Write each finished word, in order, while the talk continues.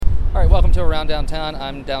welcome to Around Downtown.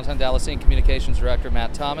 I'm Downtown Dallas Inc. Communications Director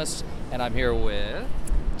Matt Thomas, and I'm here with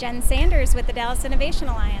Jen Sanders with the Dallas Innovation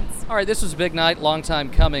Alliance. All right, this was a big night, long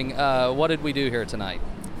time coming. What did we do here tonight?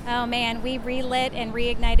 Oh man, we relit and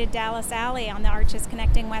reignited Dallas Alley on the arches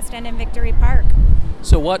connecting West End and Victory Park.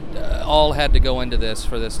 So what all had to go into this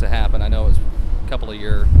for this to happen? I know it was a couple of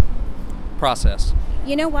year process.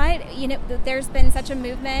 You know what? There's been such a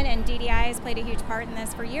movement, and DDI has played a huge part in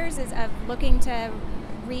this for years, is of looking to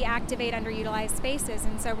reactivate underutilized spaces.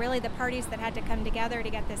 And so really the parties that had to come together to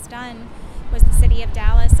get this done was the City of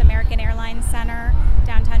Dallas, American Airlines Center,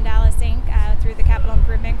 Downtown Dallas Inc. Through the Capital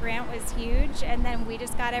Improvement Grant was huge. And then we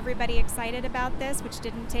just got everybody excited about this, which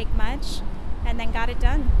didn't take much, and then got it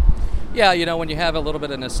done. Yeah, when you have a little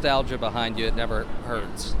bit of nostalgia behind you, it never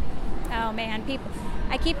hurts. Oh man,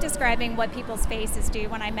 I keep describing what people's faces do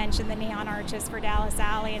when I mention the neon arches for Dallas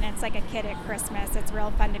Alley, and it's like a kid at Christmas. It's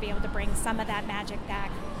real fun to be able to bring some of that magic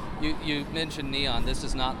back. You mentioned neon. This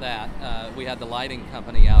is not that. We had the lighting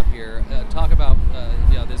company out here. Talk about,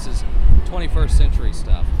 this is 21st century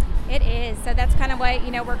stuff. It is. So that's kind of what,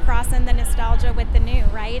 we're crossing the nostalgia with the new,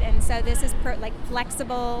 right? And so this is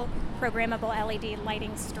flexible, programmable LED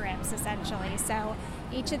lighting strips, essentially. So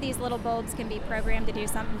each of these little bulbs can be programmed to do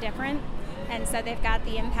something different. And so they've got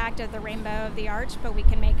the impact of the rainbow of the arch, but we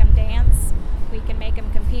can make them dance. We can make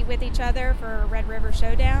them compete with each other for Red River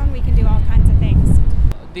Showdown. We can do all kinds of things.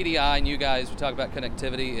 DDI and you guys, we talk about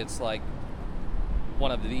connectivity. It's like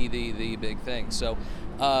one of the big things. So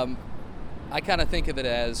I kind of think of it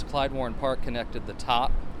as Clyde Warren Park connected the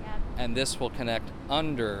top, and this will connect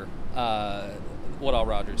under Woodall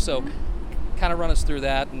Rogers. So kind of run us through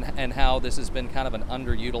that and how this has been kind of an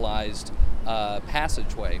underutilized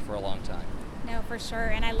passageway for a long time. No, for sure,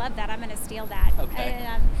 and I love that. I'm going to steal that. Okay.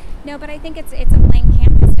 No, but I think it's a blank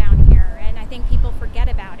canvas down here, and I think people forget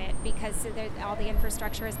about it because all the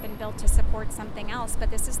infrastructure has been built to support something else,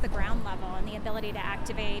 but this is the ground level, and the ability to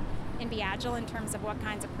activate and be agile in terms of what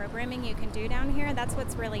kinds of programming you can do down here. That's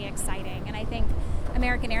what's really exciting, and I think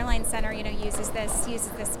American Airlines Center, uses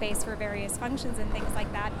this space for various functions and things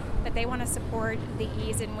like that, but they want to support the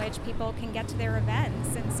ease in which people can get to their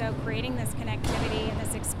events, and so creating this connectivity and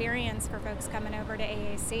this experience for folks coming over to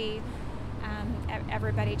AAC,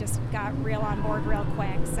 everybody just got real on board real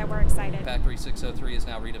quick, so we're excited. Factory 603 is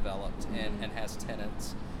now redeveloped and has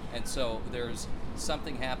tenants, and so there's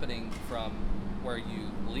something happening from where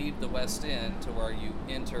you leave the West End to where you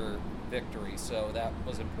enter Victory, so that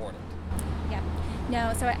was important. Yeah.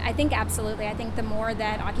 No, so I think absolutely. I think the more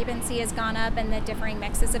that occupancy has gone up and the differing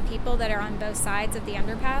mixes of people that are on both sides of the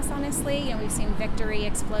underpass, honestly, we've seen Victory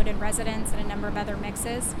explode in residents and a number of other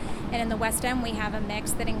mixes. And in the West End, we have a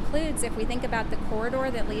mix that includes, if we think about the corridor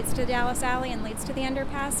that leads to Dallas Alley and leads to the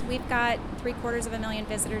underpass, we've got 750,000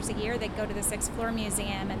 visitors a year that go to the 6th Floor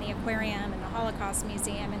Museum and the Aquarium and the Holocaust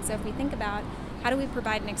Museum. And so if we think about how do we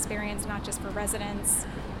provide an experience not just for residents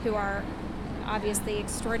who are obviously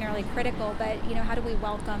extraordinarily critical, but how do we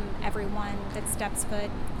welcome everyone that steps foot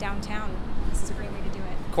downtown? This is a great way to do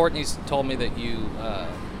it. Courtney's told me that you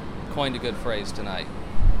coined a good phrase tonight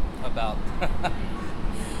about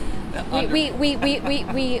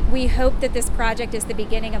we hope that this project is the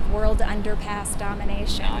beginning of world underpass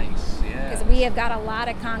domination. Nice, yeah. Because we have got a lot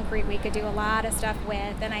of concrete we could do a lot of stuff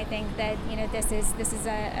with, and I think that this is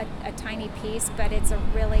a tiny piece, but it's a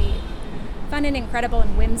really fun and incredible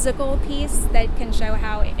and whimsical piece that can show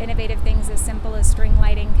how innovative things as simple as string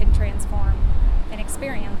lighting can transform an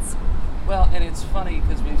experience. Well, and it's funny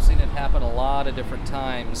because we've seen it happen a lot of different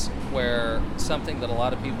times where something that a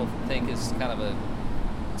lot of people think is kind of a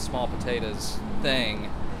small potatoes thing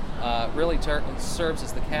really serves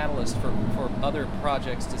as the catalyst for other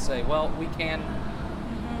projects to say, well, we can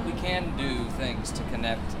do things to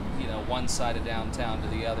connect one side of downtown to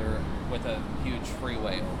the other with a huge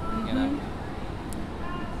freeway over,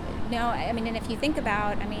 No, and if you think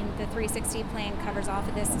about, the 360 plan covers off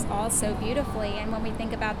of this all so beautifully, and when we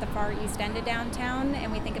think about the far east end of downtown,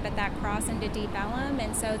 and we think about that cross into Deep Ellum,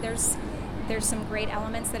 and so there's some great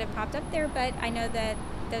elements that have popped up there, but I know that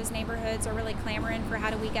those neighborhoods are really clamoring for how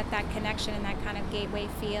do we get that connection and that kind of gateway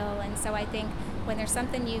feel, and so I think when there's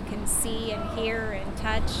something you can see and hear and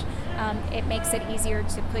touch, it makes it easier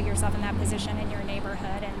to put yourself in that position in your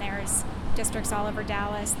neighborhood, and there's districts all over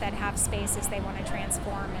Dallas that have spaces they want to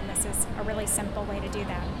transform, and this is a really simple way to do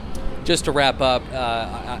that. Just to wrap up,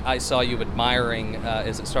 I saw you admiring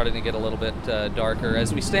as it started to get a little bit darker.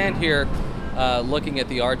 As we stand here looking at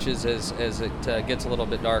the arches as it gets a little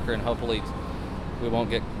bit darker, and hopefully we won't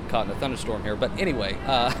get caught in a thunderstorm here. But anyway,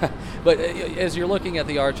 but as you're looking at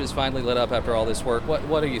the arches finally lit up after all this work,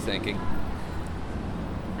 what are you thinking?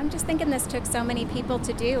 I'm just thinking this took so many people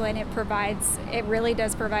to do, and it really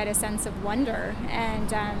does provide a sense of wonder.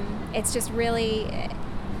 And it's just really,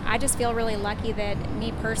 I just feel really lucky that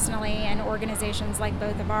me personally and organizations like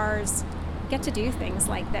both of ours get to do things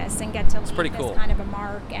like this and get to leave pretty this cool. kind of a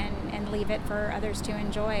mark and leave it for others to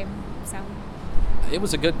enjoy. So It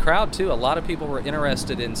was a good crowd too. A lot of people were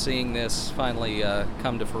interested in seeing this finally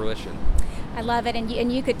come to fruition. I love it,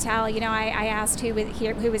 and you could tell. I asked who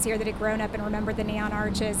was here that had grown up and remembered the neon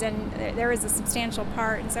arches, and there was a substantial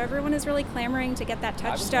part, and so everyone is really clamoring to get that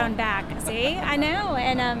touchstone back. See, I know,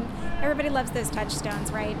 and everybody loves those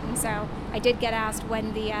touchstones, right? And so I did get asked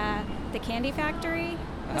when the Candy Factory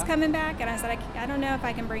was coming back, and I said I don't know if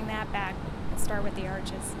I can bring that back. Let's start with the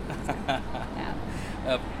arches. So,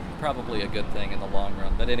 yeah. Probably a good thing in the long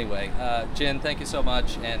run. But anyway, Jen, thank you so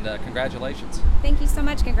much, and congratulations. Thank you so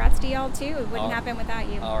much. Congrats to y'all too. It wouldn't happen without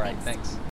you. All right, thanks.